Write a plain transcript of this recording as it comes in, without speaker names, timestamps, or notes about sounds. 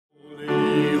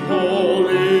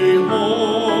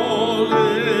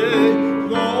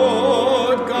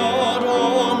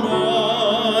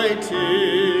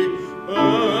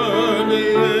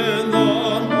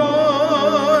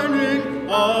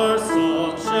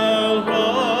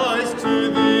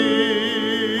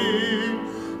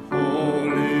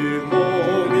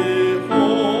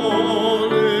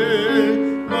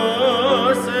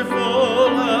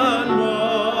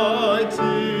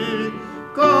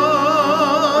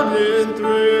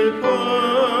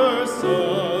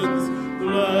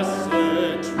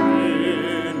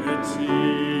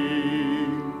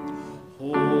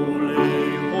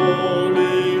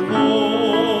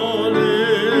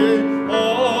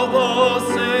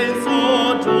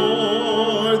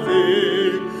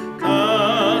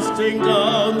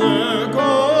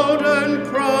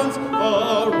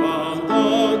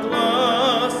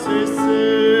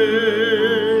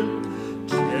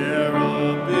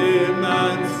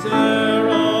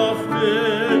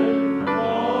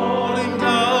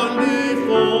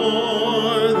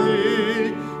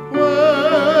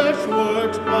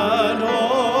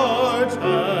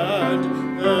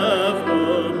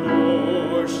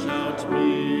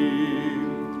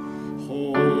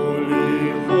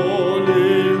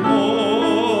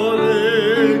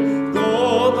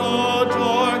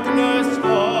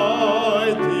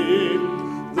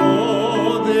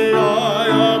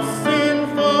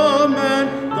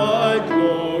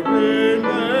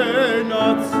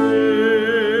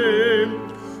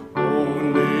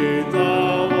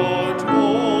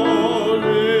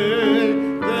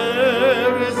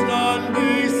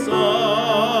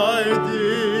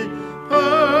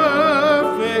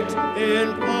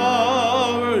in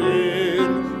power,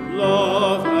 in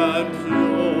love and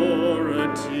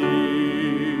purity.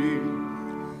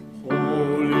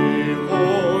 Holy,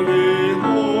 holy,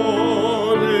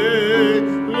 holy,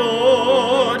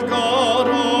 Lord God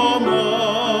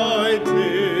Almighty,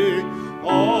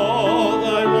 all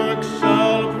thy works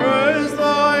shall praise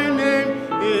thy name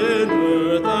in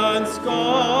earth and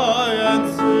sky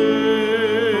and sea.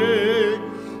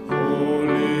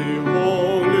 Holy,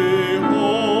 holy,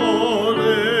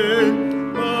 holy,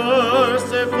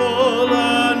 merciful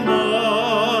and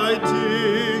mighty,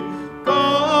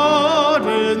 God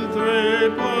in three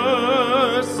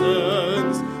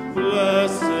persons,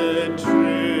 blessed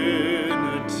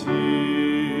Trinity.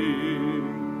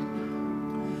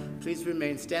 Please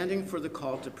remain standing for the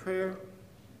call to prayer.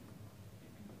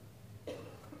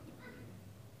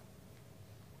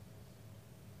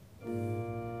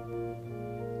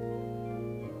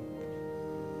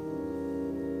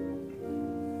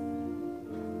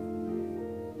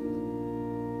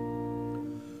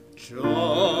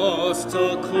 Just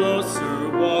a closer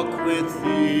walk with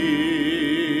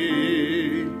thee,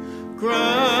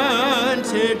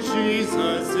 granted,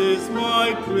 Jesus is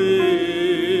my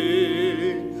plea.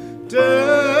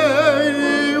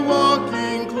 Daily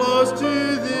walking close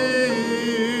to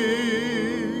thee,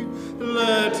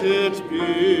 let it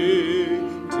be,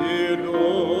 dear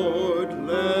Lord,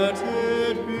 let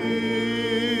it be.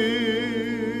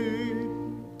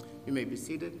 You may be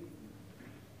seated.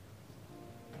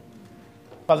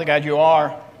 Father God, you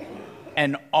are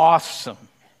an awesome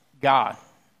God.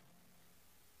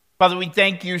 Father, we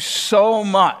thank you so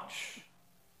much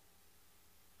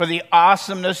for the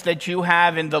awesomeness that you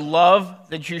have in the love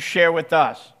that you share with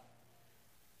us.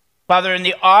 Father, in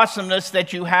the awesomeness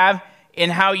that you have in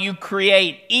how you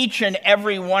create each and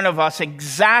every one of us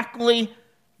exactly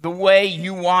the way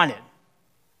you want it.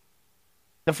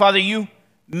 The Father, you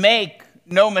make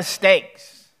no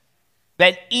mistakes.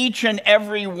 That each and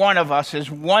every one of us is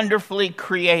wonderfully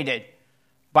created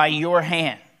by your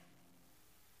hand.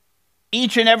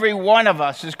 Each and every one of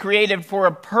us is created for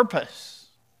a purpose.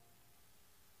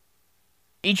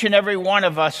 Each and every one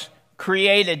of us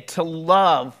created to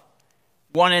love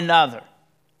one another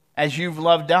as you've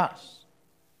loved us.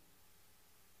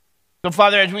 So,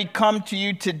 Father, as we come to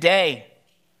you today,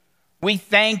 we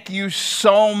thank you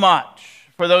so much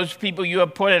for those people you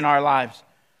have put in our lives.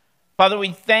 Father,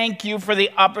 we thank you for the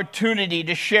opportunity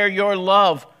to share your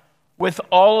love with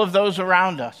all of those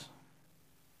around us.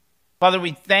 Father,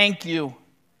 we thank you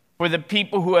for the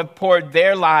people who have poured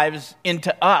their lives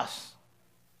into us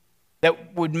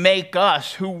that would make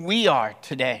us who we are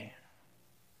today.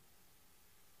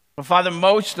 But Father,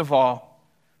 most of all,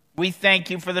 we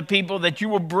thank you for the people that you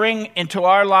will bring into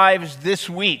our lives this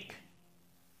week.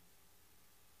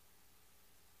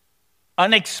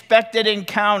 Unexpected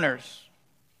encounters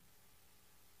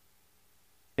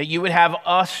that you would have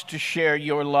us to share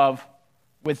your love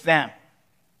with them.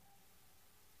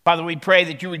 Father, we pray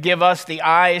that you would give us the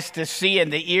eyes to see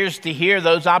and the ears to hear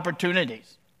those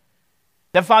opportunities.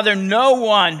 That, Father, no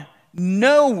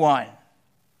one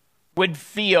would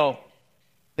feel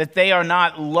that they are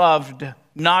not loved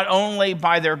not only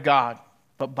by their God,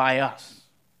 but by us.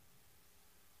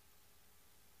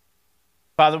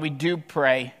 Father, we do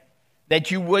pray that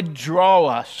you would draw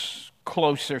us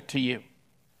closer to you.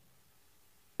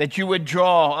 That you would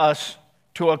draw us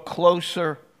to a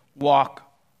closer walk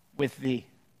with thee.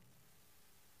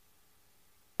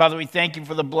 Father, we thank you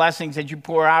for the blessings that you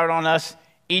pour out on us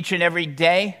each and every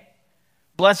day.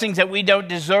 Blessings that we don't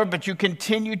deserve, but you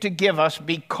continue to give us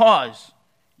because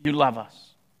you love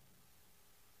us.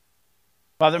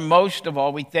 Father, most of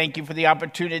all, we thank you for the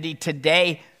opportunity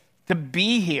today to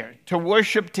be here, to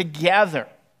worship together.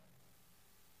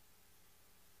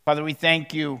 Father, we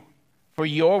thank you for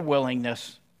your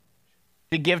willingness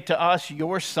to give to us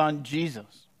your Son,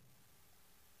 Jesus.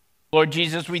 Lord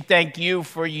Jesus, we thank you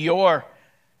for your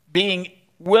being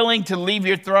willing to leave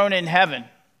your throne in heaven,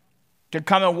 to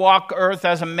come and walk earth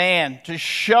as a man, to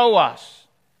show us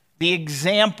the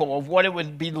example of what it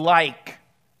would be like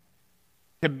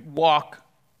to walk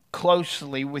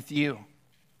closely with you,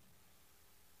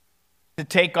 to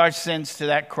take our sins to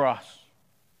that cross,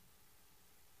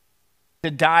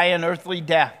 to die an earthly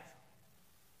death,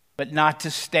 but not to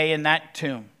stay in that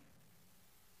tomb.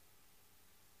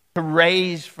 To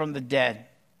raise from the dead,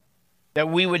 that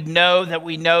we would know that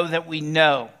we know that we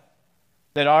know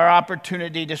that our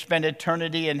opportunity to spend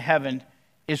eternity in heaven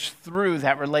is through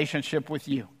that relationship with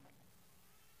you.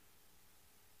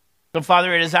 So,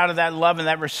 Father, it is out of that love and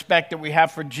that respect that we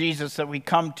have for Jesus that we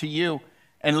come to you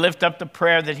and lift up the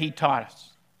prayer that he taught us.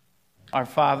 Our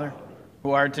Father,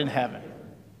 who art in heaven,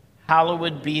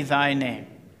 hallowed be thy name.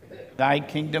 Thy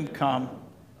kingdom come,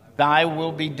 thy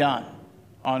will be done,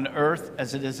 on earth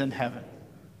as it is in heaven.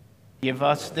 Give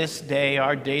us this day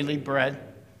our daily bread,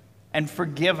 and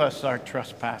forgive us our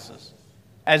trespasses,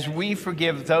 as we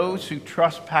forgive those who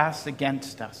trespass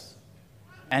against us.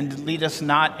 And lead us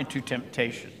not into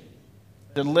temptation.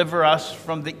 Deliver us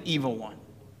from the evil one.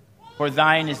 For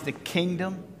thine is the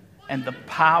kingdom, and the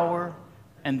power,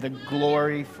 and the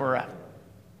glory forever.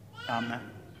 Amen.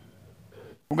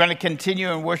 We're going to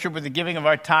continue in worship with the giving of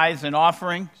our tithes and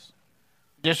offerings.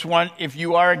 Just want, if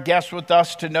you are a guest with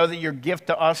us, to know that your gift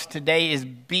to us today is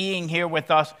being here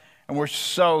with us, and we're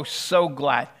so, so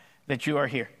glad that you are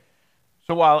here.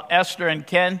 So while Esther and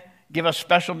Ken give us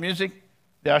special music,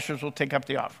 the ushers will take up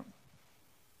the offering.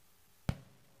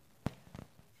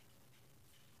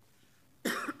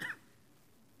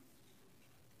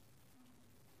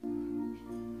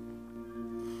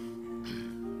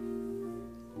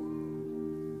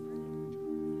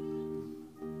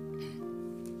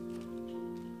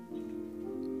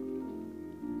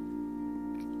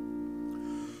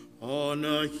 On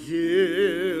a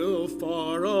hill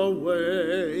far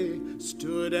away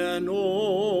stood an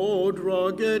old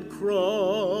rugged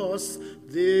cross,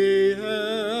 the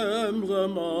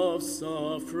emblem of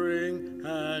suffering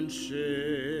and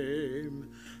shame.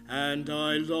 And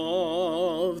I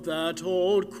love that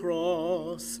old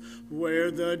cross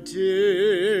where the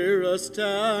dearest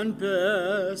and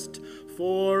best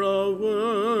for a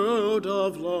world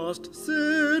of lost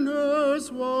sinners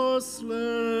was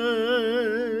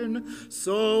slain.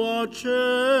 So I'll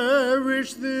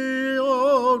cherish the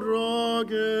old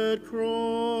rugged cross,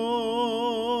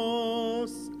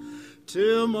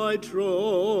 till my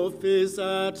trophies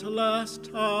at last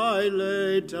I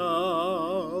lay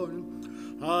down.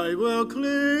 I will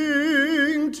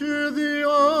cling to the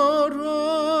old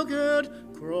rugged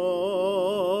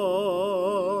cross,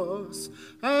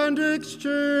 and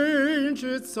exchange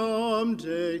it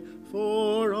someday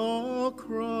for a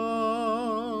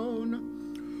crown.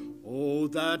 Oh,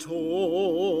 that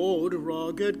old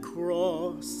rugged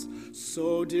cross,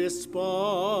 so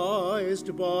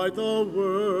despised by the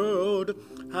world,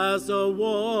 has a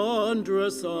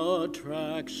wondrous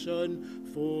attraction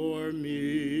for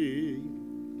me.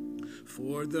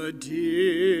 For the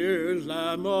dear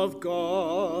Lamb of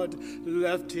God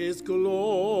left his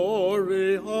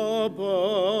glory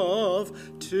above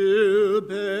to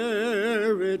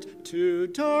bear it to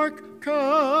dark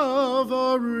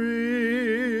Calvary.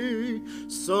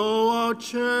 So I'll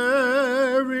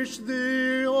cherish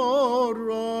the old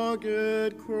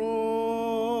rugged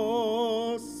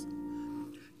cross,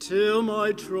 till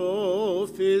my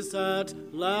trophies at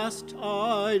last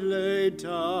I lay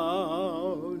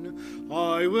down.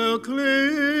 I will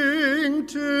cling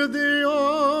to the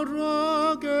old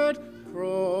rugged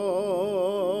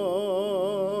cross,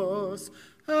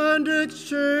 and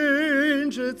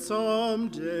exchange it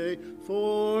someday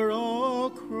for a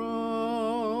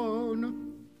crown.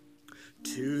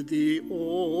 To the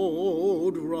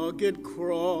old rugged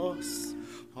cross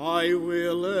I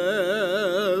will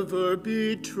ever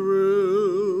be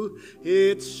true,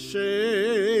 its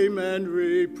shame and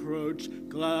reproach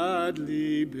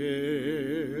gladly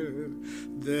bear.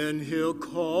 Then he'll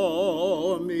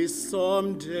call me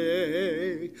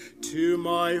someday to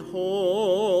my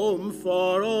home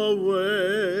far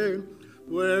away,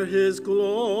 where his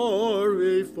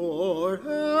glory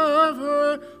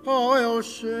forever I'll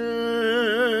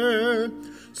share.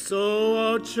 So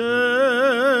I'll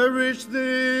cherish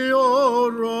the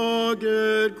old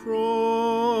rugged cross,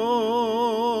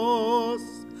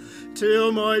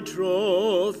 till my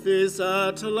trophies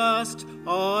at last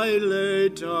I lay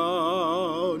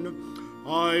down.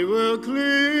 I will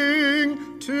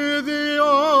cling to the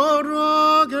old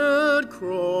rugged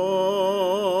cross,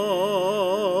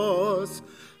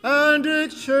 and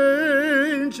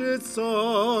exchange it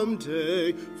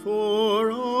someday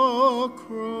for a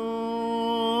crown.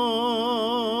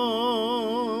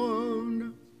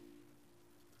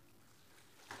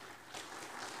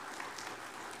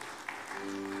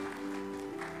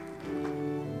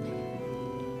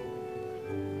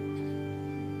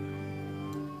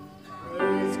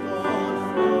 Praise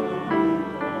God from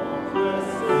whom all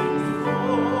blessings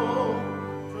flow.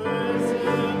 Praise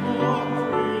Him, all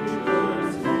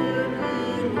creatures here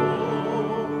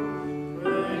below.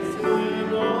 Praise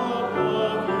Him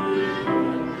above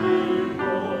heaven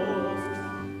host.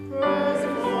 Praise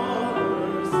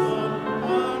Father, Son,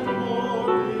 and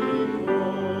Holy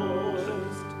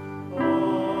Ghost. Amen.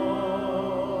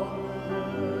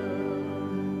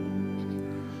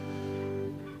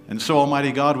 And so,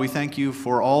 Almighty God, we thank you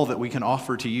for all that we can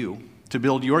offer to you to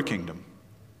build your kingdom.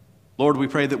 Lord, we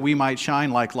pray that we might shine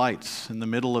like lights in the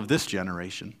middle of this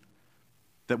generation,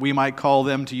 that we might call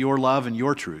them to your love and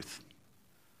your truth.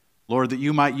 Lord, that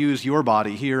you might use your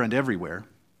body here and everywhere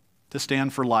to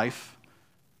stand for life,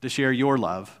 to share your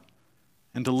love,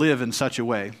 and to live in such a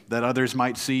way that others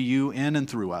might see you in and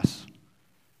through us.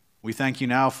 We thank you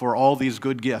now for all these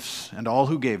good gifts and all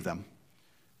who gave them,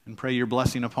 and pray your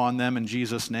blessing upon them in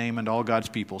Jesus' name, and all God's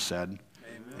people said,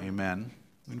 Amen. Amen.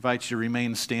 I invite you to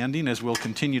remain standing as we'll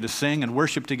continue to sing and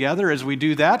worship together. As we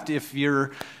do that, if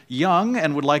you're young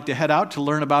and would like to head out to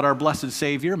learn about our blessed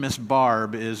Savior, Miss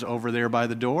Barb is over there by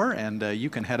the door, and you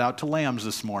can head out to Lambs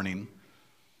this morning.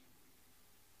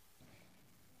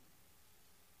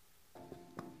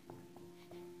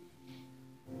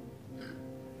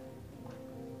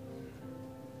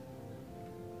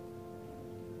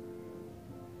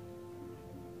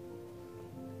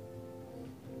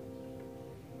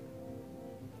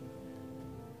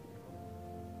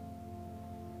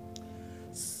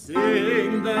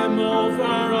 Sing them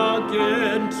over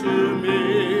again to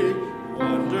me,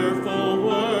 wonderful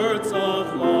words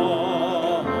of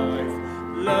life.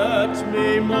 Let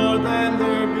me more than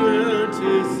their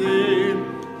beauty see,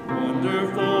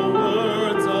 wonderful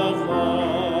words of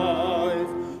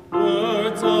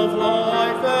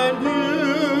life and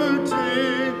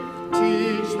beauty.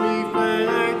 Teach me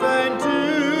faith and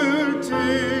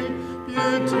duty,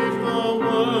 beautiful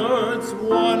words,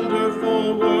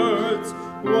 wonderful words.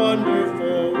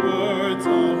 Wonderful words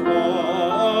of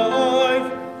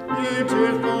life,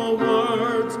 beautiful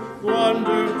words,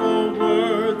 wonderful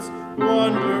words,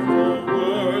 wonderful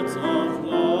words of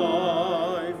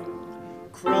life.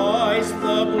 Christ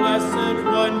the Blessed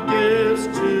One gives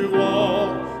to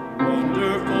all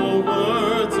wonderful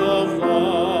words of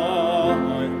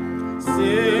life.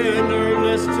 Sinner,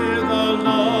 listen to the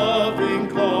loving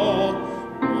call,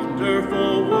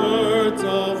 wonderful words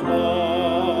of life.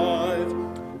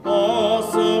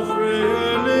 Also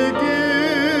freely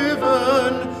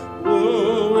given,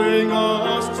 wooing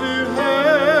us to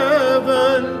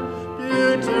heaven.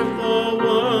 Beautiful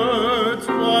words,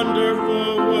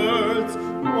 wonderful words,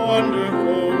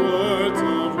 wonderful words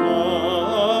of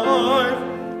life.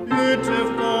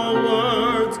 Beautiful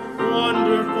words,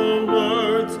 wonderful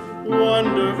words,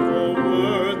 wonderful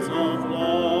words of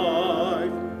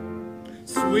life.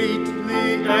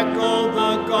 Sweetly echo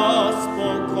the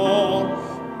gospel call,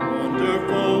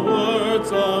 wonderful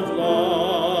words of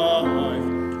life.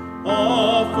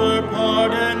 Offer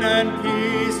pardon and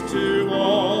peace to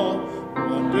all,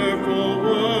 wonderful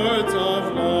words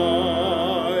of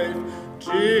life.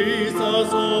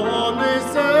 Jesus, only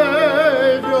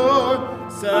Savior,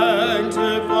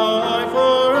 sanctify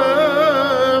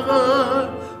forever.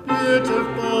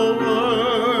 Beautiful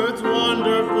words,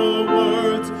 wonderful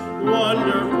words,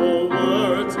 wonderful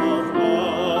words of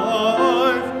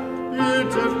life.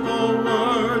 Beautiful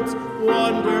words,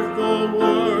 wonderful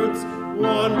words,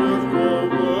 wonderful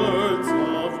words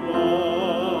of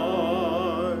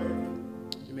life.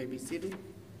 You may be seated.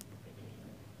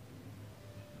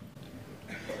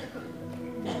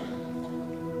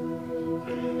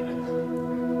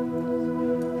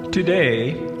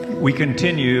 Today, we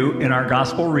continue in our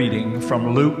gospel reading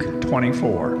from Luke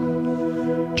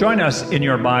 24. Join us in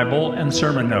your Bible and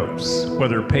sermon notes,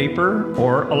 whether paper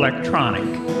or electronic,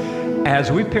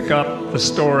 as we pick up the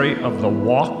story of the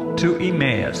walk to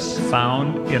Emmaus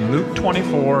found in Luke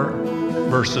 24,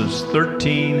 verses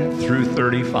 13 through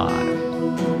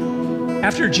 35.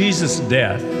 After Jesus'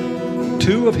 death,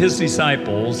 two of his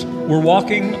disciples were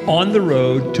walking on the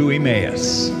road to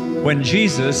Emmaus when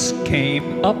Jesus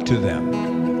came up to them.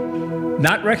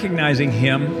 Not recognizing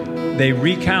him, they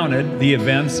recounted the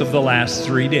events of the last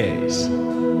 3 days.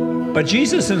 But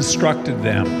Jesus instructed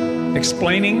them,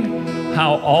 explaining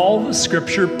how all the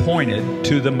scripture pointed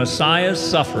to the Messiah's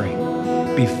suffering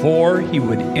before he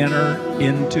would enter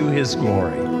into his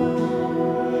glory.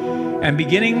 And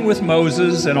beginning with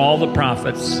Moses and all the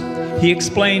prophets, he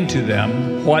explained to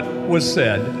them what was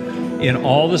said in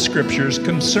all the scriptures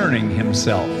concerning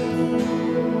himself.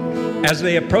 As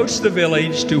they approached the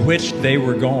village to which they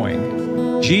were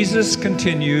going, Jesus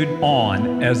continued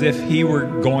on as if he were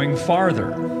going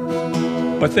farther.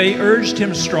 But they urged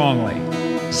him strongly,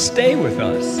 "Stay with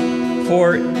us,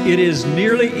 for it is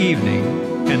nearly evening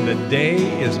and the day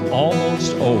is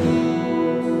almost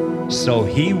over." So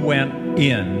he went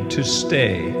in to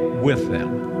stay with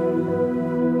them.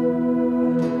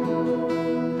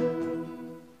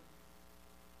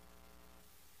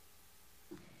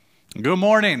 Good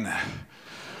morning.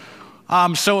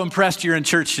 I'm so impressed you're in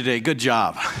church today. Good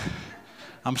job.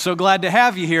 I'm so glad to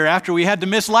have you here after we had to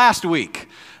miss last week.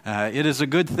 It is a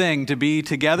good thing to be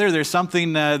together. There's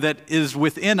something that is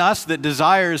within us that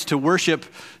desires to worship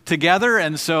together.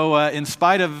 And so in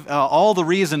spite of all the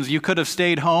reasons you could have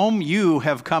stayed home, you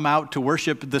have come out to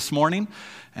worship this morning.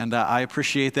 And I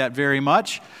appreciate that very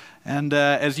much. And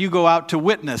as you go out to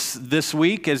witness this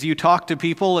week, as you talk to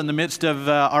people in the midst of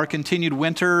our continued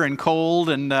winter and cold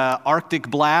and Arctic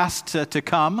blast to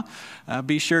come,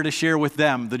 be sure to share with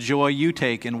them the joy you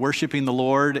take in worshiping the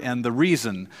Lord and the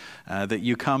reason that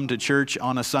you come to church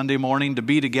on a Sunday morning to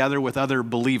be together with other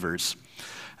believers.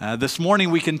 This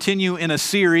morning we continue in a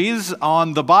series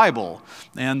on the Bible,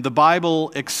 and the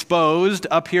Bible Exposed.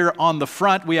 Up here on the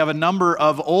front we have a number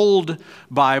of old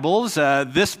Bibles.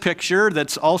 This picture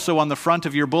that's also on the front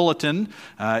of your bulletin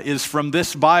is from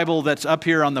this Bible that's up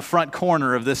here on the front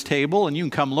corner of this table, and you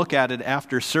can come look at it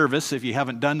after service if you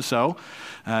haven't done so.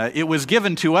 It was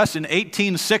given to us in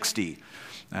 1860,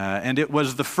 and it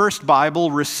was the first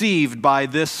Bible received by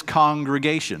this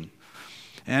congregation.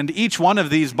 And each one of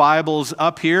these Bibles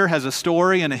up here has a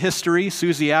story and a history.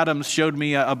 Susie Adams showed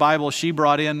me a Bible she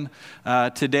brought in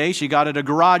today. She got at a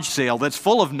garage sale that's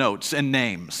full of notes and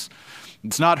names.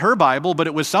 It's not her Bible, but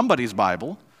it was somebody's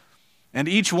Bible. And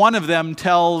each one of them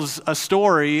tells a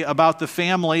story about the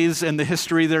families and the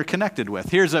history they're connected with.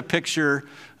 Here's a picture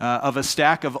of a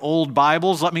stack of old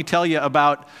Bibles. Let me tell you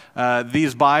about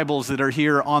these Bibles that are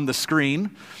here on the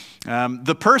screen.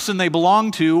 The person they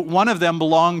belong to, one of them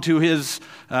belonged to his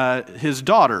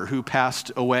daughter who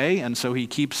passed away, and so he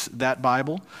keeps that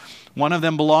Bible. One of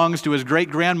them belongs to his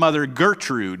great-grandmother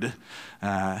Gertrude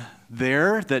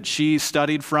there that she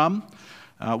studied from.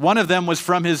 One of them was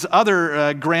from his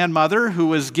other grandmother who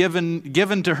was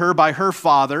given to her by her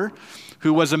father,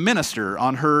 who was a minister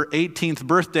on her 18th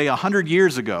birthday 100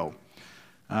 years ago.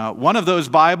 One of those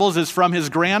Bibles is from his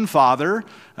grandfather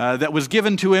that was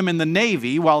given to him in the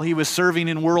Navy while he was serving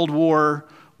in World War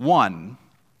I.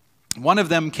 One of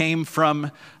them came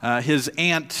from his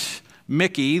Aunt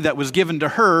Mickey that was given to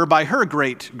her by her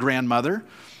great-grandmother.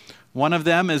 One of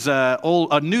them is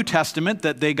a New Testament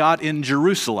that they got in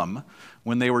Jerusalem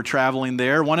when they were traveling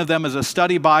there. One of them is a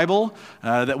study Bible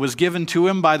that was given to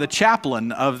him by the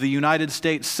chaplain of the United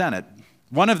States Senate.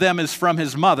 One of them is from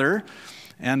his mother.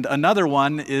 And another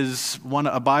one is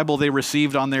a Bible they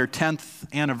received on their 10th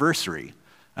anniversary.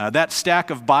 That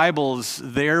stack of Bibles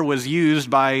there was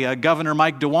used by Governor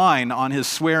Mike DeWine on his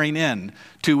swearing in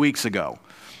 2 weeks ago.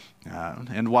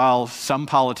 And while some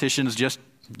politicians just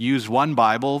use one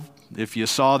Bible, if you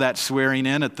saw that swearing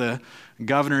in at the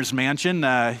governor's mansion,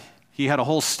 he had a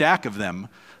whole stack of them,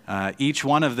 each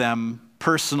one of them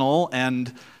personal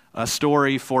and a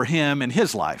story for him in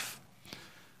his life.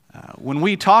 When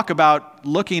we talk about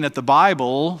looking at the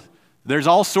Bible, there's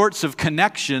all sorts of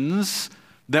connections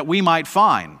that we might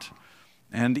find.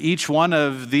 And each one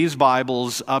of these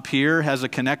Bibles up here has a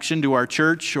connection to our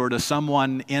church or to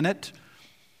someone in it.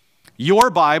 Your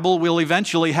Bible will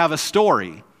eventually have a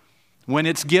story when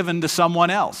it's given to someone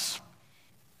else.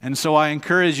 And so I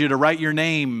encourage you to write your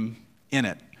name in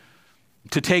it,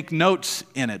 to take notes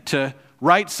in it, to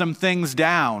write some things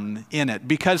down in it,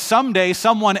 because someday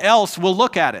someone else will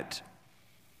look at it.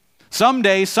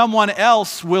 Someday someone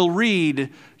else will read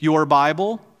your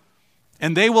Bible,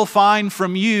 and they will find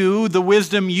from you the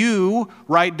wisdom you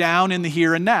write down in the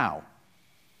here and now.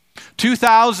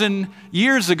 2,000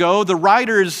 years ago, the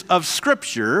writers of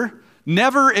Scripture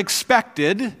never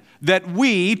expected that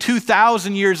we,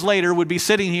 2,000 years later, would be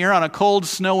sitting here on a cold,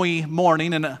 snowy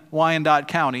morning in Wyandotte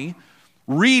County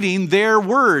reading their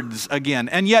words again.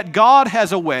 And yet God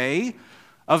has a way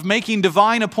of making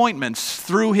divine appointments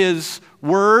through His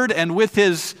Word and with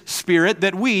His Spirit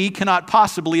that we cannot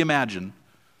possibly imagine.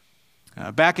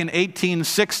 Back in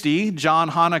 1860, John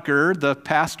Honaker, the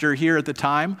pastor here at the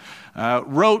time,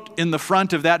 wrote in the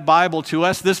front of that Bible to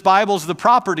us, "This Bible is the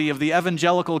property of the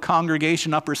Evangelical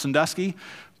Congregation Upper Sandusky,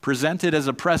 presented as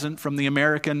a present from the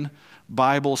American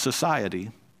Bible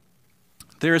Society."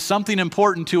 There is something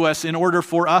important to us in order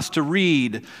for us to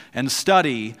read and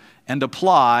study and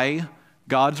apply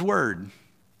God's Word.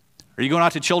 Are you going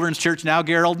out to children's church now,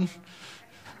 Gerald?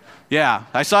 Yeah,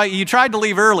 I saw you tried to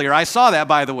leave earlier. I saw that,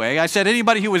 by the way. I said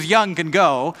anybody who was young can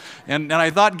go, and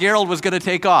I thought Gerald was going to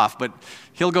take off, but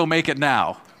he'll go make it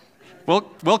now.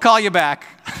 We'll call you back.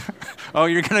 Oh,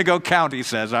 you're going to go count, he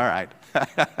says. All right.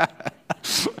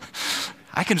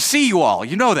 I can see you all.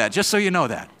 You know that, just so you know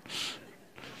that.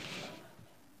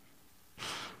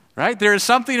 Right? There is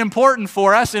something important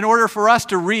for us in order for us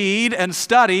to read and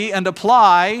study and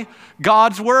apply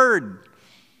God's Word.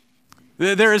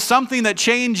 There is something that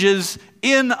changes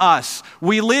in us.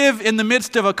 We live in the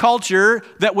midst of a culture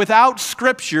that without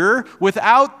Scripture,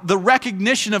 without the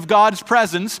recognition of God's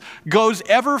presence, goes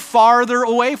ever farther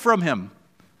away from Him.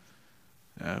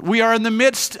 We are in the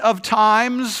midst of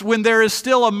times when there is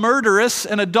still a murderous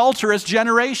and adulterous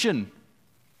generation.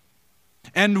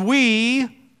 And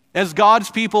we, as God's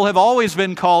people have always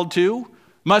been called to,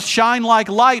 must shine like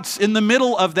lights in the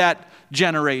middle of that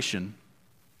generation.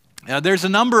 There's a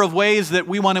number of ways that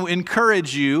we want to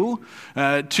encourage you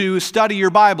to study your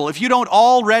Bible. If you don't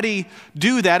already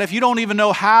do that, if you don't even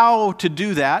know how to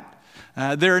do that,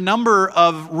 there are a number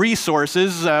of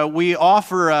resources. We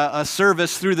offer a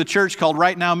service through the church called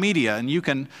Right Now Media, and you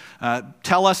can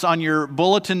tell us on your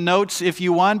bulletin notes if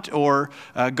you want, or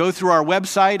go through our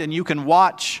website and you can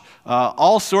watch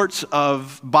all sorts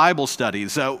of Bible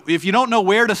studies. If you don't know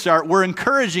where to start, we're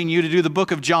encouraging you to do the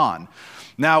book of John.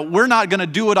 Now, we're not going to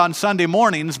do it on Sunday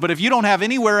mornings, but if you don't have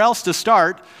anywhere else to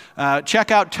start, check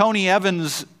out Tony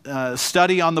Evans'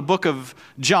 study on the book of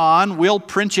John. We'll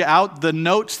print you out the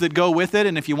notes that go with it,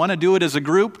 and if you want to do it as a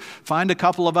group, find a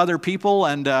couple of other people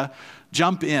and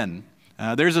jump in.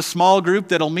 There's a small group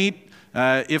that'll meet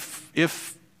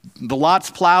if the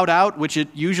lot's plowed out, which it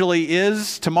usually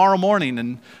is, tomorrow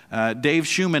morning, and Dave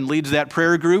Schumann leads that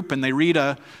prayer group, and they read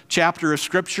a chapter of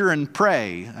Scripture and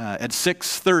pray at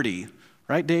 6:30.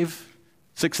 Right, Dave?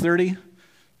 6:30?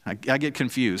 I get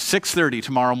confused. 6:30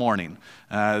 tomorrow morning.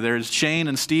 There's Shane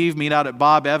and Steve meet out at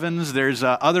Bob Evans. There's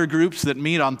other groups that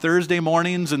meet on Thursday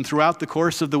mornings and throughout the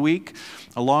course of the week,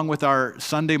 along with our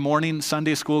Sunday morning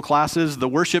Sunday school classes. The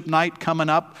worship night coming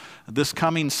up this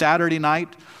coming Saturday night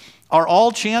are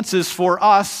all chances for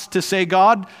us to say,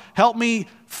 God, help me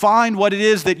find what it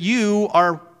is that you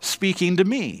are speaking to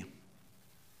me.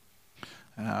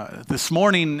 This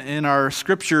morning in our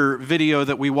scripture video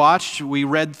that we watched, we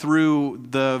read through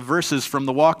the verses from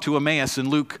the walk to Emmaus in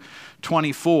Luke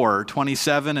 24,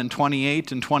 27, and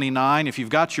 28, and 29. If you've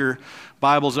got your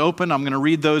Bibles open, I'm going to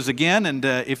read those again, and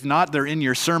if not, they're in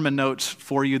your sermon notes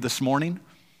for you this morning.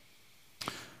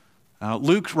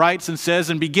 Luke writes and says,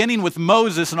 "And beginning with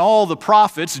Moses and all the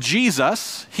prophets,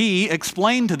 Jesus, he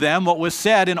explained to them what was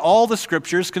said in all the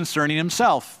scriptures concerning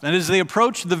himself. And as they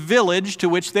approached the village to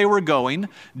which they were going,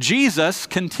 Jesus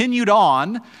continued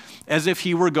on as if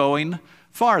he were going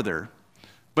farther.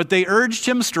 But they urged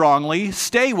him strongly,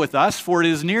 'Stay with us, for it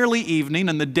is nearly evening,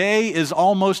 and the day is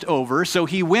almost over.' So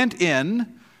he went in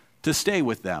to stay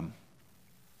with them."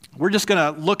 We're just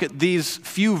going to look at these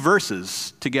few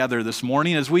verses together this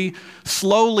morning as we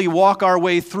slowly walk our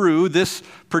way through this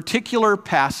particular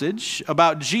passage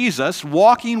about Jesus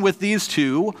walking with these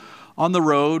two on the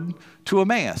road to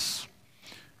Emmaus.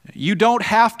 You don't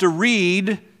have to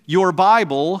read your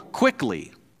Bible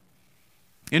quickly.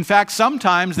 In fact,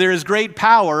 sometimes there is great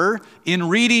power in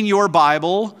reading your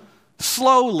Bible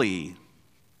slowly.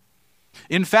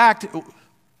 In fact,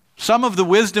 some of the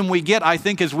wisdom we get, I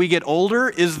think, as we get older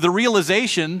is the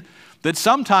realization that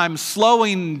sometimes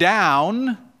slowing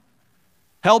down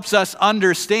helps us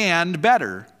understand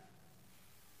better.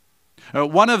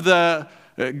 One of the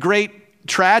great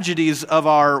tragedies of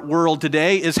our world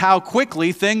today is how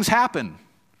quickly things happen.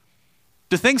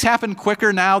 Do things happen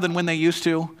quicker now than when they used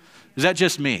to? Is that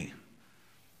just me?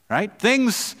 Right?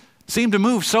 Things seem to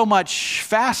move so much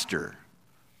faster.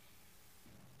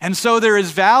 And so there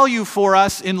is value for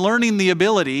us in learning the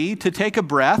ability to take a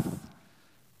breath,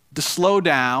 to slow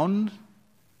down,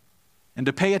 and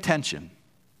to pay attention.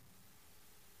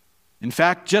 In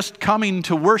fact, just coming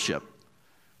to worship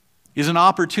is an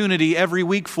opportunity every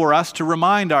week for us to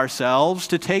remind ourselves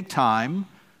to take time,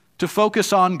 to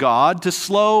focus on God, to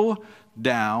slow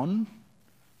down,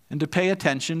 and to pay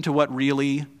attention to what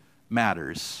really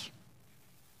matters.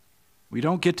 We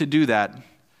don't get to do that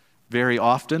very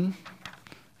often.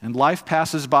 And life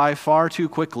passes by far too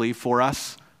quickly for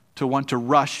us to want to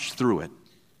rush through it.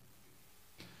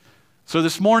 So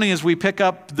this morning as we pick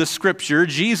up the scripture,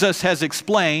 Jesus has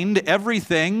explained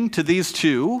everything to these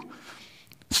two,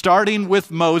 starting with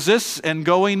Moses and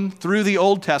going through the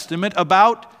Old Testament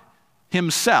about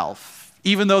himself,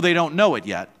 even though they don't know it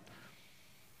yet.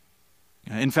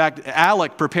 In fact,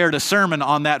 Alec prepared a sermon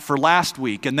on that for last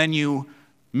week, and then you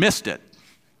missed it,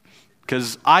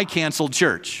 because I canceled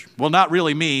church. Well, not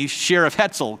really me. Sheriff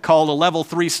Hetzel called a level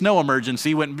 3 snow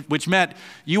emergency, which meant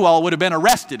you all would have been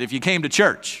arrested if you came to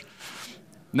church.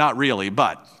 Not really,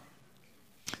 but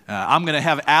I'm going to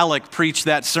have Alec preach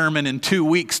that sermon in 2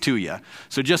 weeks to you.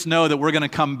 So just know that we're going to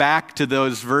come back to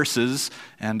those verses,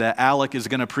 and Alec is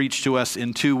going to preach to us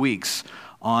in 2 weeks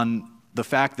on the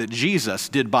fact that Jesus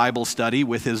did Bible study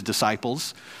with his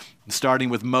disciples. starting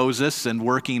with Moses and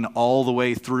working all the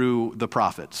way through the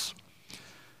prophets.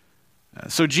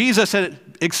 So Jesus had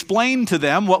explained to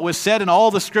them what was said in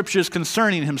all the scriptures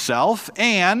concerning himself,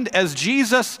 and as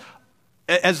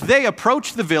they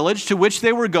approached the village to which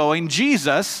they were going,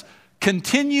 Jesus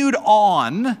continued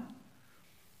on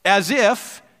as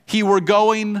if he were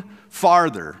going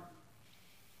farther.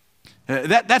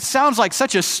 That sounds like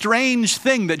such a strange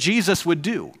thing that Jesus would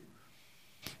do.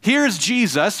 Here's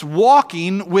Jesus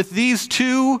walking with these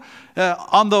two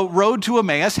on the road to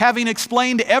Emmaus, having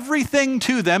explained everything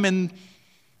to them in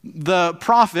the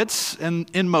prophets and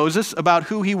in Moses about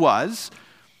who he was.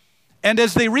 And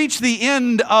as they reach the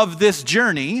end of this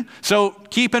journey, so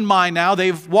keep in mind now,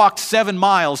 they've walked 7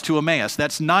 miles to Emmaus.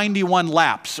 That's 91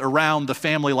 laps around the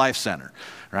Family Life Center.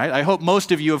 Right? I hope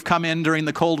most of you have come in during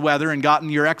the cold weather and gotten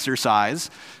your exercise.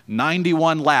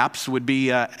 91 laps would be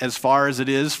as far as it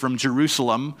is from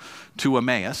Jerusalem to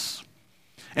Emmaus.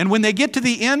 And when they get to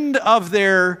the end of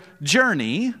their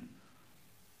journey,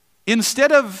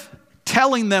 instead of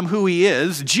telling them who he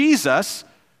is, Jesus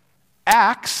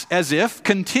acts as if,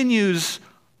 continues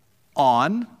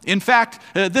on. In fact,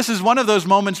 this is one of those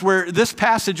moments where this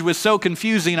passage was so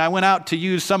confusing, I went out to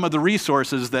use some of the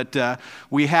resources that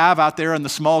we have out there on the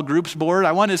small groups board.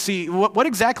 I wanted to see what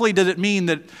exactly did it mean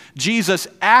that Jesus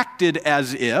acted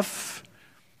as if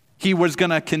he was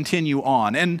going to continue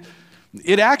on. And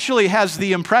it actually has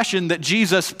the impression that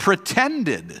Jesus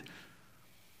pretended.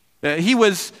 He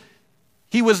was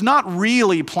not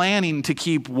really planning to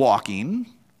keep walking,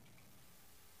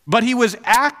 but he was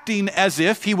acting as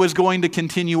if he was going to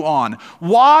continue on.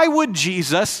 Why would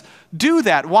Jesus do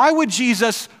that? Why would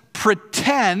Jesus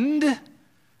pretend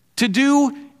to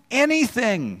do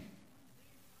anything?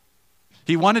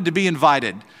 He wanted to be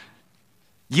invited.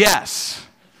 Yes.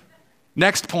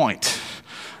 Next point.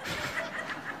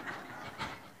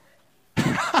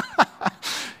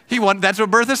 That's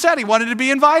what Bertha said. He wanted to be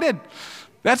invited.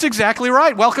 That's exactly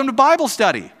right. Welcome to Bible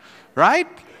study, right?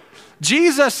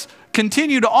 Jesus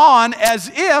continued on as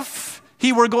if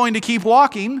he were going to keep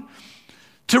walking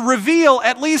to reveal,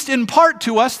 at least in part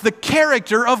to us, the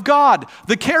character of God.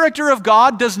 The character of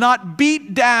God does not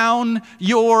beat down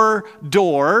your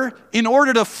door in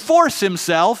order to force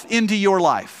himself into your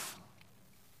life.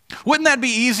 Wouldn't that be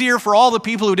easier for all the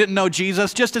people who didn't know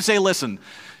Jesus just to say, listen,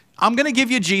 I'm going to give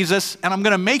you Jesus, and I'm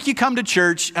going to make you come to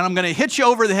church, and I'm going to hit you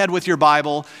over the head with your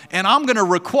Bible, and I'm going to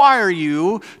require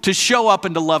you to show up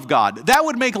and to love God. That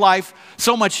would make life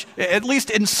so much, at least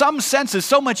in some senses,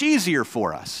 so much easier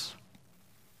for us.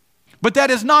 But that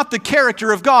is not the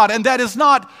character of God, and that is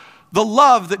not the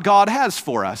love that God has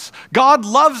for us. God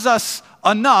loves us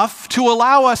enough to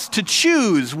allow us to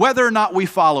choose whether or not we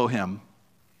follow him.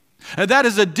 And that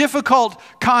is a difficult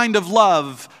kind of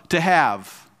love to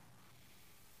have.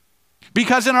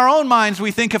 Because in our own minds,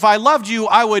 we think if I loved you,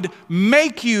 I would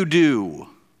make you do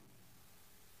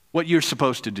what you're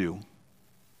supposed to do.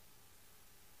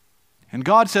 And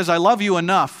God says, I love you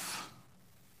enough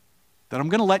that I'm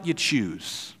going to let you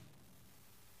choose.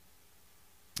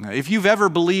 Now, if you've ever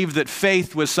believed that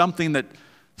faith was something that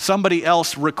somebody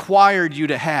else required you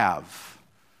to have,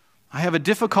 I have a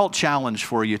difficult challenge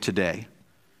for you today.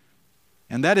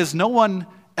 And that is, no one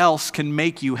else can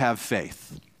make you have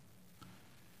faith.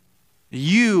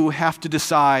 You have to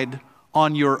decide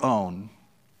on your own.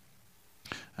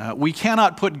 We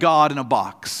cannot put God in a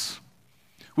box.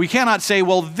 We cannot say,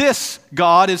 well, this,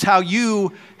 God, is how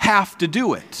you have to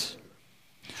do it.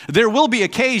 There will be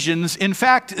occasions, in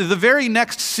fact, the very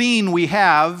next scene we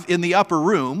have in the upper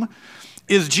room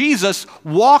is Jesus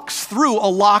walks through a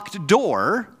locked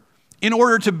door in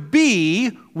order to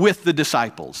be with the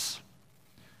disciples.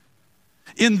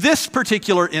 In this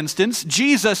particular instance,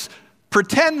 Jesus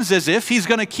pretends as if he's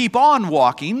going to keep on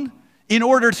walking in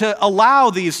order to allow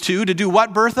these two to do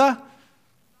what, Bertha?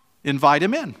 Invite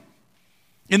him in.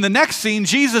 In the next scene,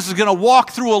 Jesus is going to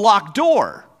walk through a locked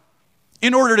door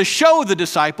in order to show the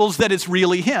disciples that it's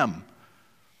really him.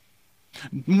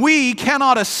 We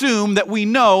cannot assume that we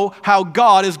know how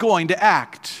God is going to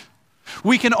act.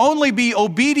 We can only be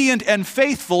obedient and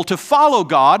faithful to follow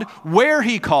God where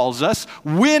he calls us,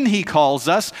 when he calls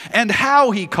us, and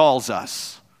how he calls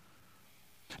us.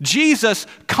 Jesus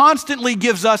constantly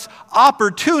gives us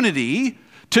opportunity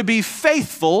to be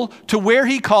faithful to where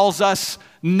he calls us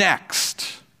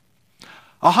next.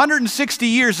 160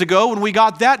 years ago, when we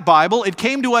got that Bible, it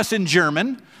came to us in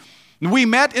German. We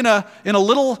met in a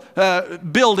little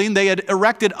building they had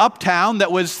erected uptown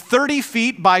that was 30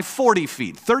 feet by 40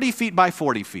 feet. 30 feet by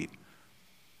 40 feet.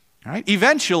 All right?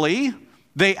 Eventually,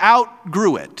 they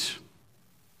outgrew it.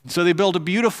 So they built a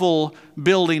beautiful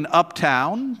building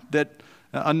uptown that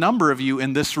a number of you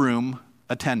in this room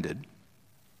attended.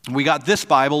 We got this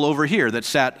Bible over here that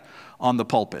sat on the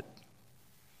pulpit.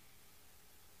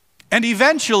 And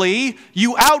eventually,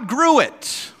 you outgrew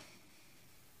it.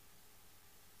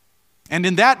 And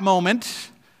in that moment,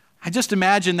 I just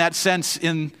imagine that sense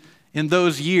in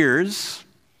those years,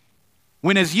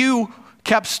 when as you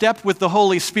kept step with the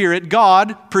Holy Spirit,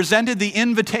 God presented the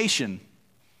invitation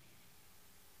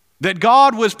that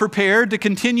God was prepared to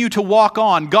continue to walk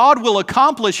on. God will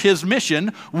accomplish His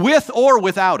mission with or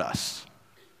without us.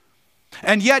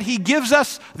 And yet He gives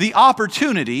us the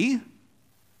opportunity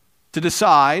to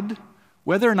decide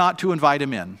whether or not to invite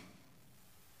Him in.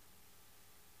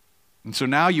 And so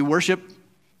now you worship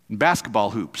in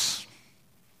basketball hoops,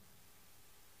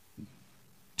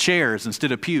 chairs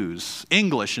instead of pews,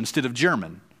 English instead of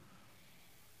German.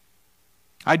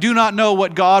 I do not know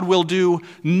what God will do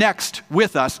next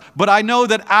with us, but I know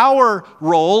that our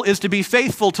role is to be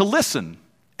faithful to listen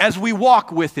as we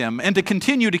walk with Him and to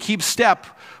continue to keep step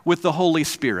with the Holy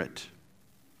Spirit.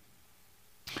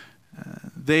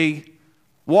 They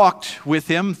walked with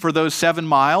Him for those 7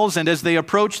 miles, and as they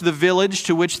approached the village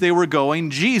to which they were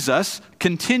going, Jesus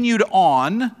continued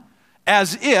on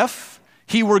as if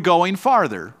He were going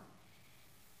farther.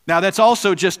 Now, that's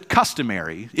also just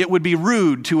customary. It would be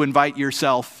rude to invite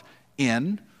yourself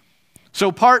in.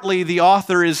 So partly the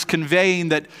author is conveying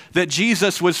that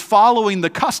Jesus was following the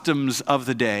customs of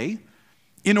the day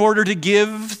in order to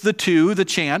give the two the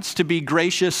chance to be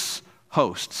gracious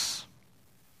hosts.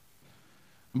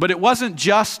 But it wasn't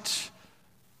just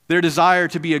their desire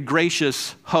to be a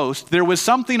gracious host. There was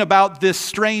something about this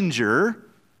stranger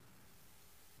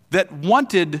that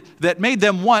made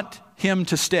them want Him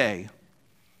to stay.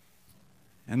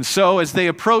 And so as they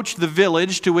approached the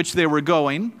village to which they were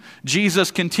going,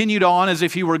 Jesus continued on as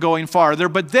if He were going farther,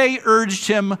 but they urged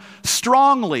Him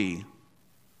strongly,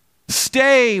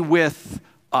 "Stay with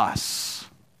us.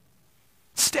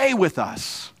 Stay with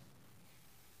us.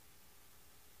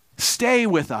 Stay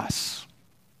with us."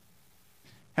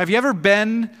 Have you ever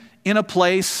been in a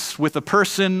place with a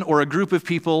person or a group of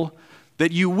people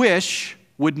that you wish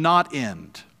would not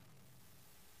end?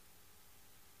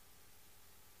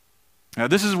 Now,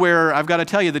 this is where I've got to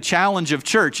tell you the challenge of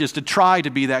church is to try to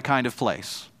be that kind of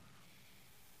place.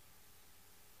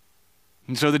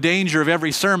 And so the danger of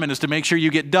every sermon is to make sure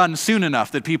you get done soon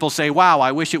enough that people say, "Wow,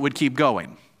 I wish it would keep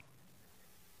going."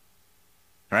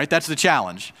 All right, that's the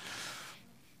challenge.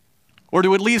 Or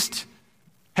to at least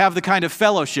have the kind of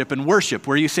fellowship and worship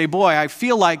where you say, "Boy, I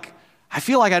feel like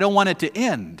I don't want it to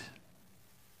end."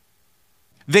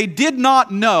 They did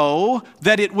not know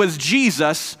that it was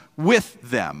Jesus with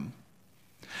them.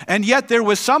 And yet there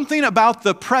was something about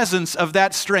the presence of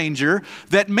that stranger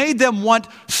that made them want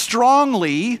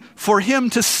strongly for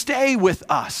Him to stay with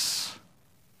us.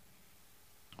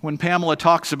 When Pamela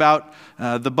talks about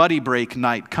the buddy break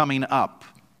night coming up,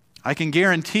 I can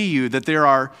guarantee you that there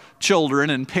are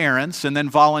children and parents and then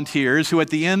volunteers who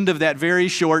at the end of that very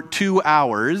short 2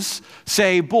 hours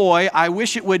say, "Boy, I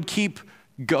wish it would keep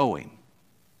going."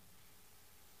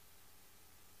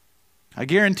 I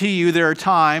guarantee you there are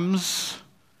times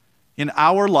in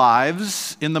our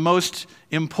lives, in the most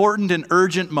important and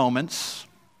urgent moments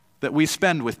that we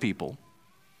spend with people,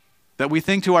 that we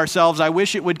think to ourselves, "I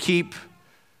wish it would keep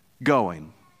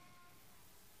going."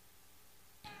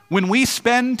 When we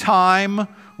spend time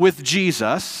with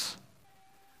Jesus,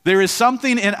 there is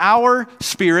something in our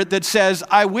spirit that says,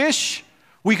 "I wish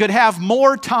we could have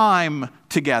more time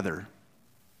together."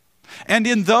 And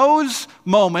in those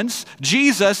moments,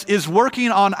 Jesus is working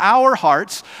on our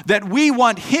hearts that we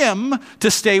want Him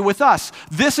to stay with us.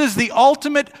 This is the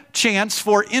ultimate chance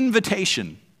for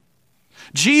invitation.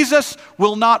 Jesus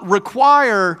will not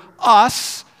require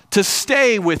us to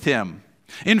stay with Him.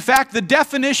 In fact, the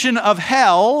definition of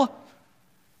hell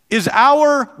is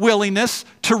our willingness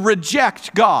to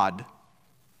reject God.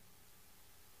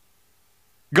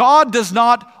 God does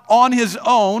not on His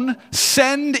own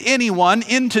send anyone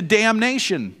into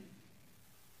damnation.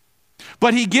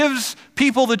 But He gives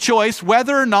people the choice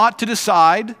whether or not to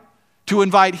decide to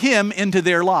invite Him into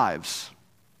their lives.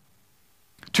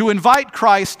 To invite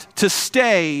Christ to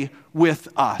stay with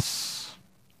us.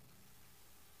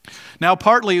 Now,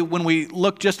 partly when we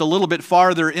look just a little bit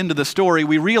farther into the story,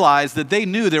 we realize that they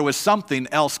knew there was something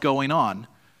else going on.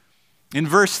 In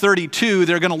verse 32,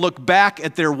 they're going to look back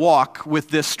at their walk with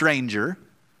this stranger.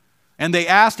 And they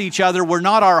asked each other, "Were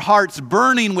not our hearts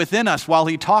burning within us while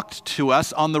He talked to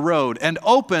us on the road?" And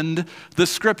opened the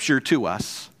Scripture to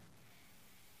us.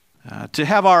 To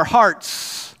have our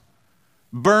hearts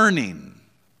burning.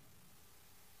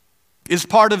 is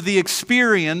part of the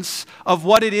experience of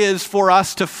what it is for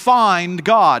us to find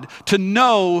God, to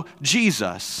know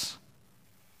Jesus.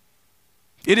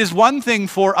 It is one thing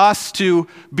for us to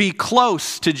be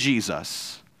close to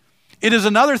Jesus. It is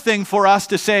another thing for us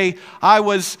to say, I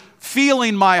was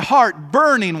feeling my heart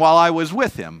burning while I was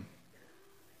with him.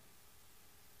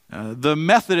 The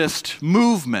Methodist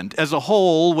movement as a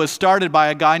whole was started by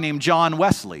a guy named John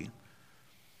Wesley.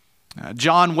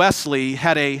 John Wesley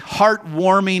had a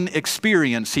heartwarming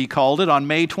experience, he called it, on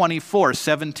May 24,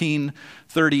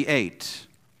 1738.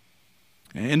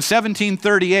 In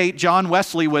 1738, John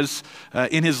Wesley was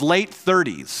in his late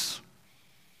 30s.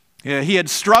 He had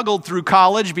struggled through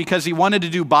college because he wanted to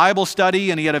do Bible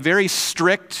study, and he had a very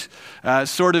strict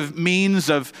sort of means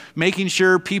of making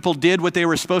sure people did what they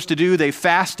were supposed to do. They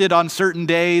fasted on certain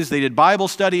days. They did Bible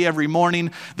study every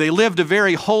morning. They lived a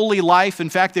very holy life. In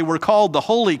fact, they were called the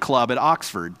Holy Club at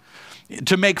Oxford.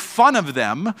 To make fun of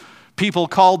them, people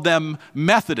called them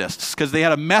Methodists because they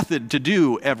had a method to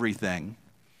do everything.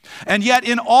 And yet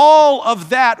in all of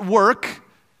that work,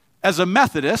 as a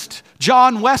Methodist,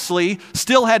 John Wesley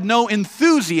still had no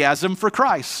enthusiasm for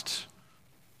Christ.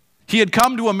 He had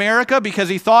come to America because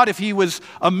he thought if he was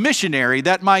a missionary,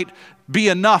 that might be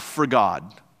enough for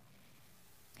God.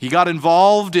 He got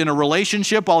involved in a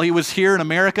relationship while he was here in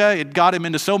America. It got him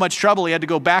into so much trouble he had to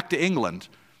go back to England.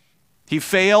 He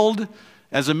failed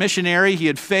as a missionary. He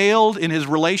had failed in his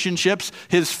relationships.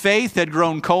 His faith had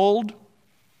grown cold.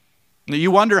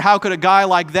 You wonder, how could a guy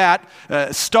like that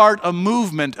start a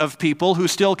movement of people who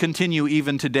still continue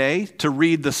even today to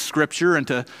read the Scripture and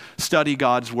to study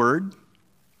God's Word?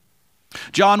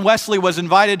 John Wesley was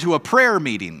invited to a prayer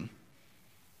meeting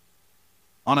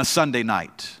on a Sunday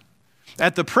night.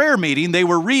 At the prayer meeting, they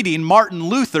were reading Martin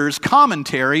Luther's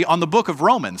commentary on the book of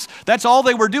Romans. That's all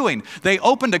they were doing. They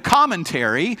opened a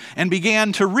commentary and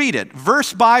began to read it,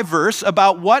 verse by verse,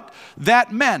 about what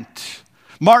that meant.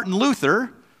 Martin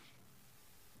Luther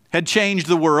had changed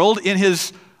the world in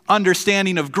his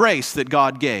understanding of grace that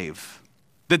God gave.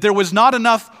 That there was not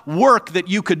enough work that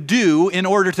you could do in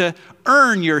order to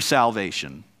earn your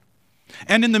salvation.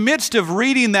 And in the midst of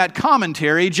reading that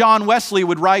commentary, John Wesley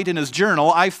would write in his journal,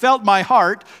 I felt my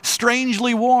heart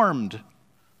strangely warmed.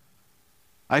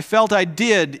 I felt I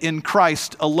did in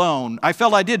Christ alone. I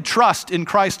felt I did trust in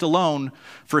Christ alone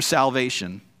for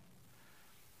salvation.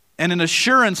 And an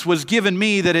assurance was given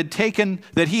me that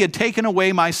he had taken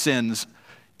away my sins,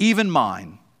 even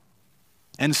mine,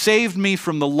 and saved me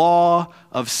from the law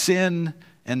of sin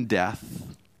and death.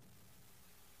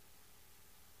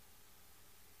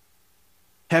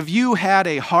 Have you had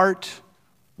a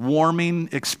heart-warming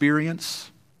experience?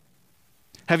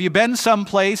 Have you been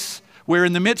someplace where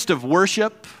in the midst of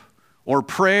worship or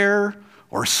prayer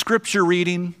or scripture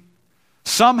reading,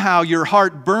 somehow your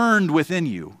heart burned within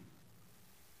you?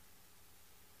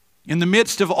 In the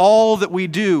midst of all that we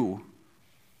do,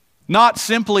 not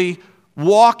simply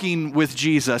walking with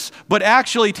Jesus, but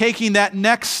actually taking that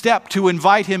next step to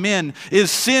invite him in.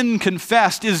 Is sin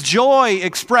confessed? Is joy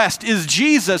expressed? Is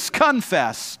Jesus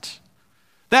confessed?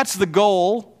 That's the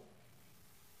goal.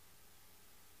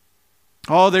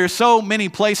 Oh, there's so many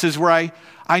places where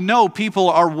I know people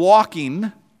are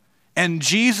walking and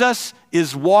Jesus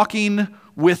is walking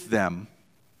with them.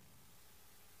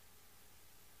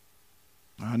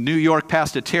 New York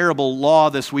passed a terrible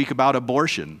law this week about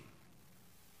abortion.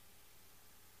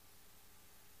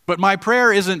 But my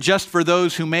prayer isn't just for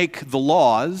those who make the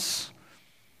laws.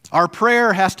 Our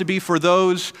prayer has to be for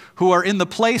those who are in the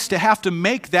place to have to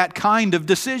make that kind of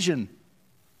decision.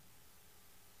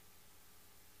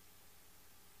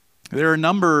 There are a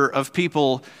number of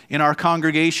people in our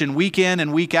congregation week in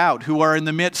and week out who are in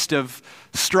the midst of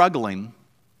struggling.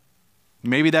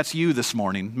 Maybe that's you this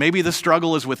morning. Maybe the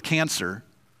struggle is with cancer.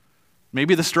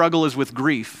 Maybe the struggle is with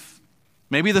grief.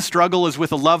 Maybe the struggle is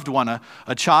with a loved one,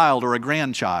 a child or a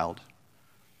grandchild.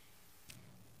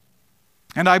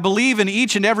 And I believe in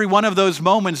each and every one of those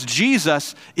moments,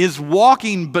 Jesus is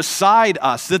walking beside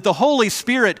us, that the Holy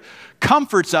Spirit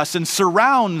comforts us and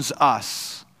surrounds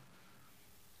us.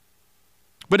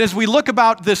 But as we look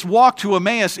about this walk to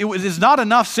Emmaus, it is not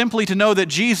enough simply to know that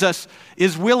Jesus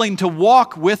is willing to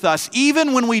walk with us,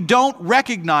 even when we don't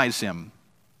recognize him.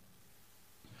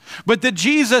 But that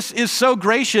Jesus is so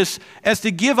gracious as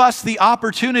to give us the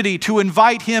opportunity to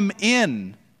invite him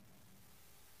in.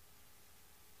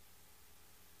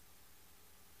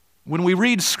 When we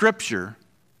read Scripture,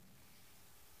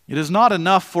 it is not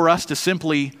enough for us to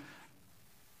simply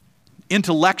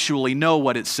intellectually know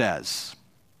what it says.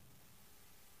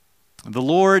 The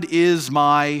Lord is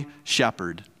my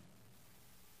shepherd.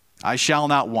 I shall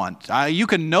not want. You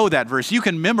can know that verse. You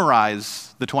can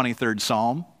memorize the 23rd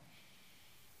Psalm.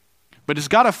 But it's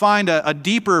got to find a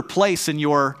deeper place in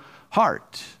your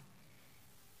heart.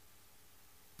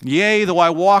 Yea, though I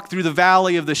walk through the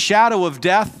valley of the shadow of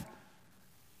death,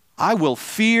 I will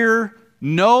fear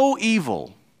no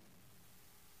evil,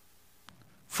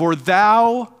 for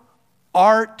thou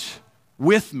art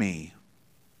with me.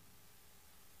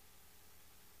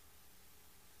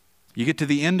 You get to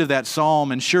the end of that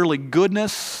psalm, and surely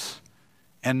goodness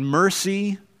and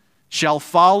mercy shall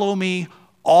follow me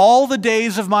all the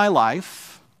days of my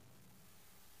life,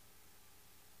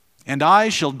 and I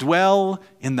shall dwell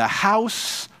in the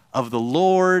house of the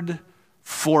Lord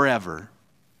forever.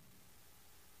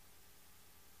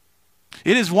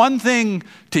 It is one thing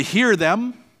to hear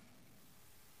them.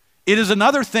 It is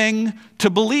another thing to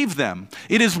believe them.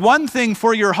 It is one thing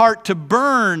for your heart to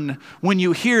burn when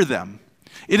you hear them.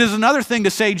 It is another thing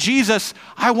to say, Jesus,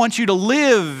 I want you to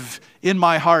live in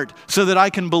my heart so that I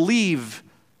can believe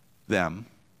them.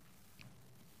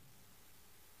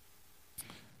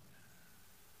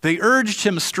 They urged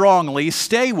him strongly,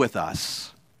 stay with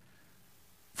us,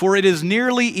 for it is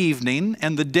nearly evening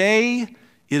and the day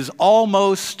is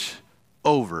almost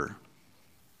over.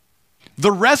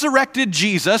 The resurrected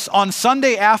Jesus on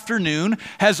Sunday afternoon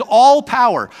has all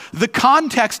power. The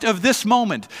context of this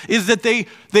moment is that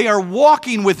they are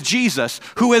walking with Jesus,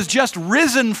 who has just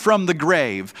risen from the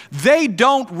grave. They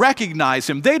don't recognize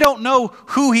him. They don't know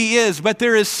who he is, but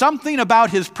there is something about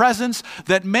his presence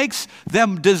that makes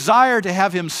them desire to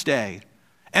have him stay.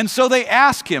 And so they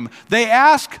ask him, they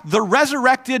ask the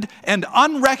resurrected and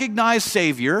unrecognized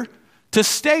Savior to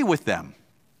stay with them.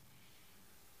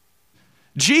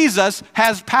 Jesus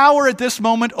has power at this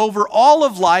moment over all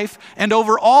of life and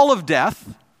over all of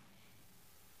death.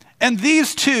 And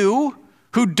these two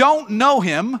who don't know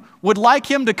him would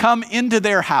like him to come into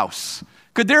their house.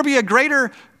 Could there be a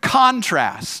greater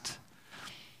contrast?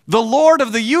 The Lord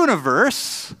of the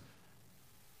universe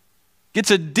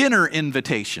gets a dinner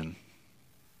invitation.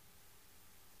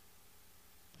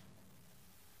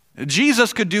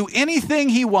 Jesus could do anything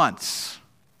he wants.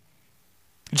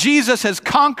 Jesus has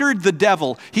conquered the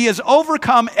devil. He has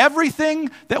overcome everything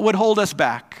that would hold us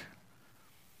back.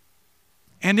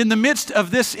 And in the midst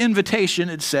of this invitation,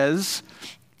 it says,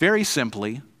 very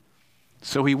simply,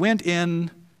 so he went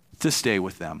in to stay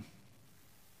with them.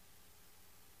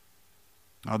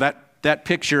 Now that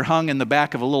picture hung in the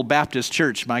back of a little Baptist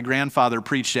church my grandfather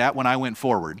preached at when I went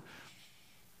forward.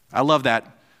 I love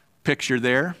that picture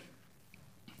there.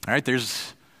 All right,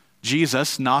 there's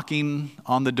Jesus knocking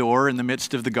on the door in the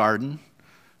midst of the garden.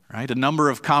 Right? A number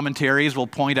of commentaries will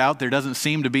point out there doesn't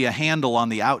seem to be a handle on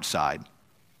the outside.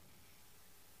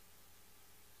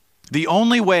 The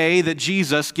only way that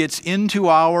Jesus gets into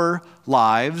our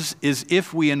lives is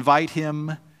if we invite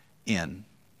him in.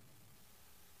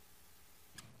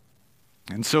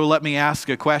 And so let me ask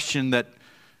a question that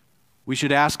we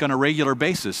should ask on a regular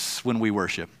basis when we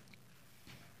worship.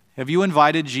 Have you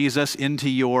invited Jesus into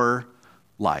your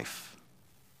life?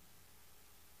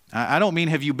 I don't mean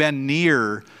have you been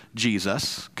near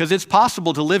Jesus, because it's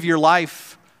possible to live your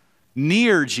life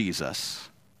near Jesus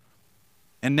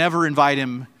and never invite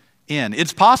him in.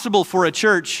 It's possible for a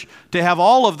church to have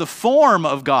all of the form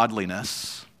of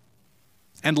godliness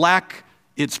and lack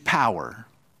its power.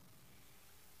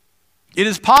 It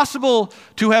is possible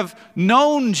to have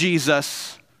known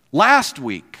Jesus last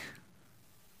week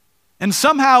and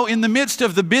somehow in the midst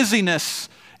of the busyness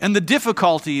and the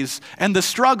difficulties and the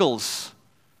struggles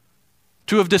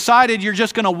to have decided you're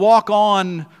just going to walk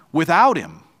on without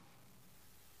him.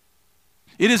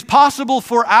 It is possible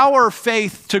for our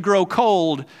faith to grow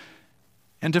cold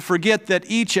and to forget that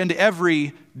each and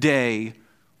every day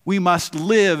we must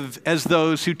live as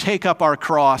those who take up our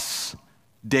cross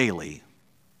daily.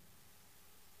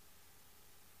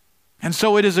 And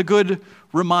so it is a good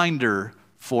reminder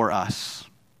for us.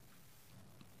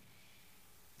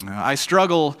 I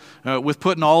struggle with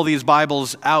putting all these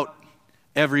Bibles out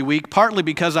every week, partly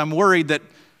because I'm worried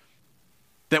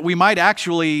that we might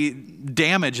actually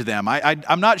damage them.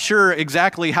 I'm not sure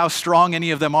exactly how strong any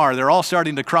of them are. They're all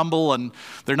starting to crumble and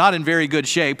they're not in very good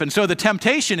shape. And so the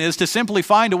temptation is to simply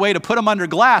find a way to put them under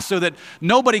glass so that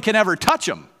nobody can ever touch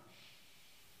them.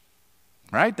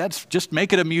 Right? That's just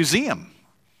make it a museum.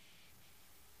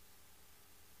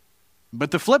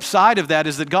 But the flip side of that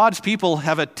is that God's people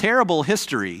have a terrible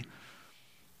history,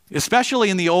 especially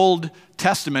in the Old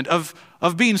Testament, of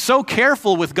being so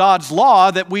careful with God's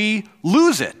law that we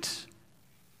lose it.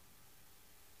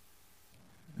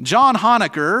 John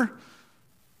Honaker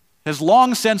has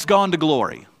long since gone to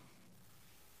glory.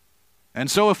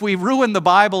 And so if we ruin the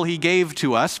Bible he gave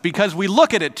to us because we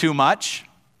look at it too much,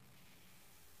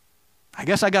 I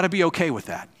guess I got to be okay with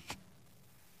that.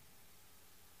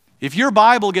 If your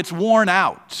Bible gets worn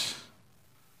out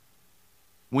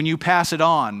when you pass it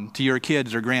on to your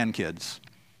kids or grandkids,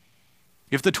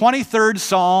 if the 23rd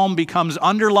Psalm becomes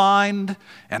underlined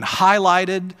and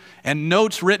highlighted and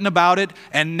notes written about it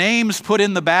and names put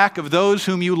in the back of those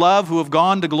whom you love who have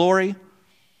gone to glory,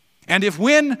 and if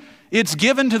when it's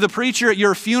given to the preacher at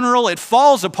your funeral it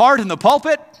falls apart in the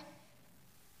pulpit,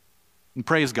 and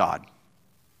praise God.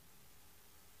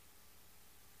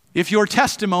 If your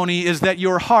testimony is that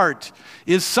your heart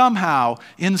is somehow,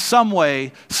 in some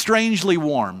way, strangely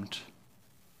warmed,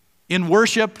 in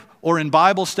worship or in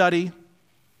Bible study,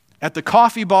 at the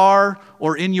coffee bar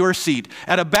or in your seat,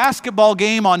 at a basketball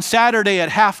game on Saturday at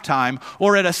halftime,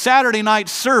 or at a Saturday night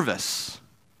service,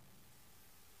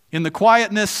 in the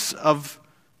quietness of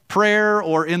prayer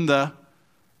or in the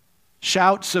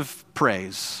shouts of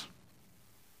praise,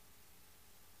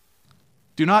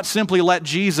 do not simply let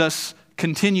Jesus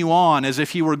continue on as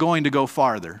if he were going to go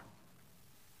farther.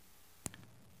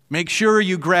 Make sure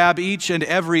you grab each and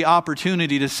every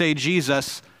opportunity to say,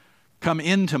 Jesus, come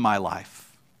into my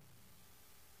life.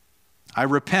 I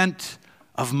repent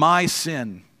of my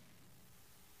sin,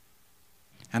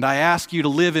 and I ask you to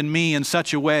live in me in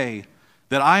such a way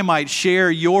that I might share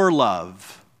your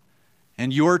love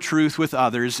and your truth with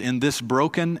others in this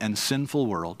broken and sinful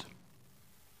world.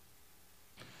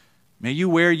 May you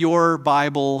wear your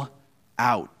Bible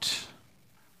out.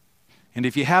 And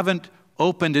if you haven't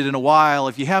opened it in a while,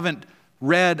 if you haven't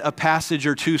read a passage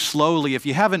or two slowly, if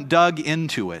you haven't dug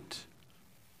into it,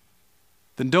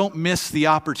 then don't miss the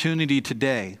opportunity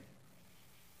today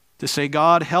to say,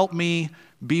 God, help me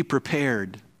be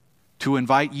prepared to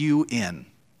invite you in.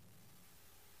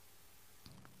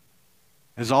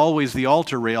 As always, the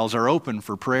altar rails are open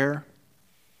for prayer.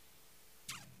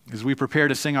 As we prepare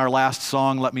to sing our last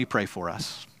song, let me pray for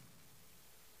us.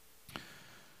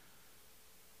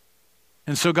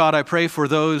 And so, God, I pray for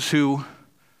those who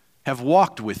have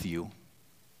walked with you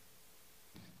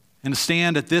and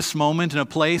stand at this moment in a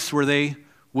place where they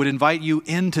would invite you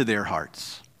into their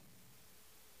hearts.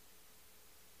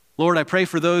 Lord, I pray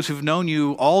for those who've known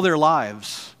you all their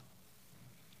lives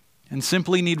and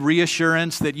simply need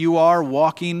reassurance that you are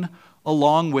walking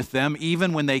along with them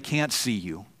even when they can't see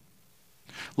you.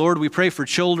 Lord, we pray for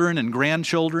children and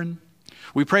grandchildren.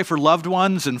 We pray for loved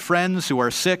ones and friends who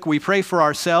are sick. We pray for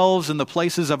ourselves in the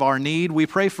places of our need. We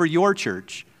pray for your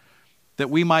church that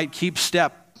we might keep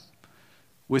step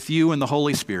with you and the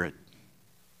Holy Spirit.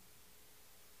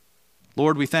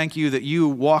 Lord, we thank you that you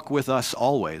walk with us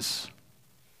always,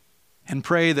 and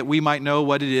pray that we might know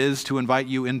what it is to invite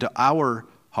you into our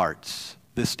hearts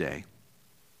this day.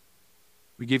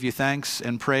 We give you thanks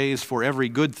and praise for every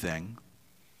good thing,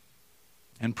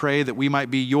 and pray that we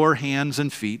might be your hands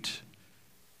and feet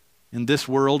in this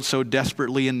world so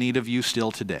desperately in need of you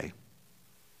still today.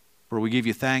 For we give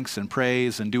you thanks and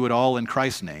praise and do it all in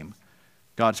Christ's name.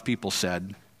 God's people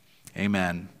said,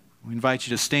 amen. We invite you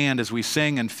to stand as we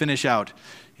sing and finish out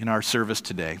in our service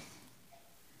today.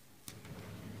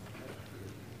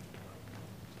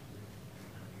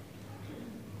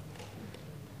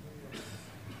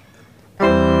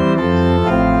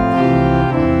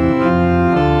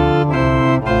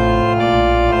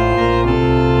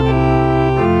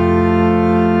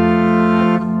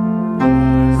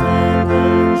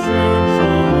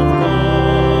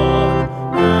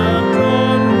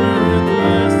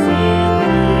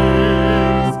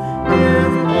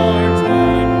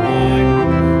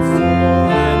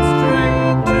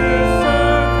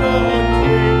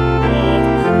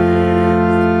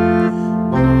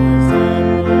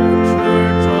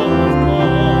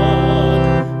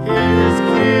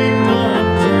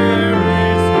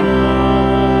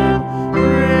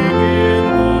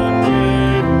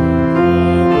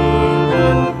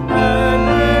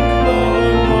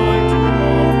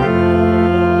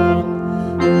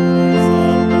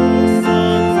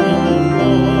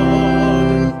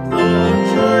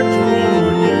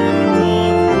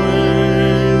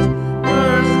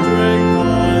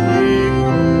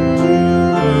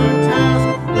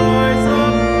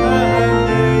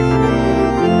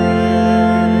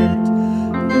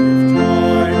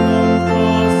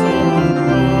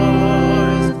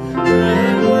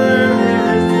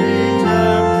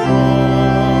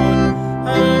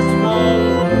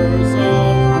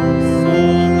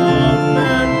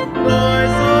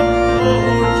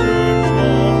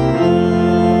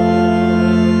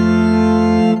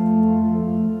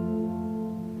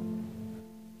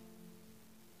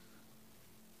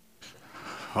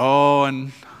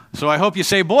 So I hope you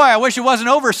say, boy, I wish it wasn't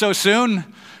over so soon.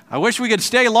 I wish we could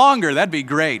stay longer. That'd be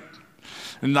great.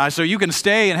 And so you can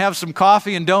stay and have some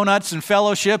coffee and donuts and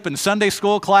fellowship and Sunday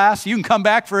school class. You can come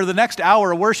back for the next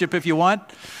hour of worship if you want.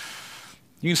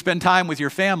 You can spend time with your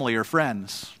family or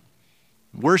friends.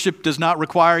 Worship does not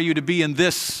require you to be in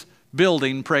this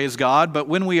building, praise God, but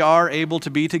when we are able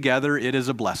to be together, it is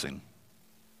a blessing.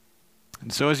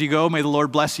 And so as you go, may the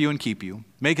Lord bless you and keep you,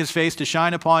 make his face to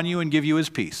shine upon you and give you his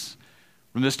peace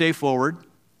from this day forward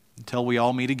until we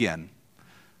all meet again.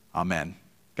 Amen.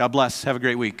 God bless. Have a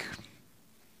great week.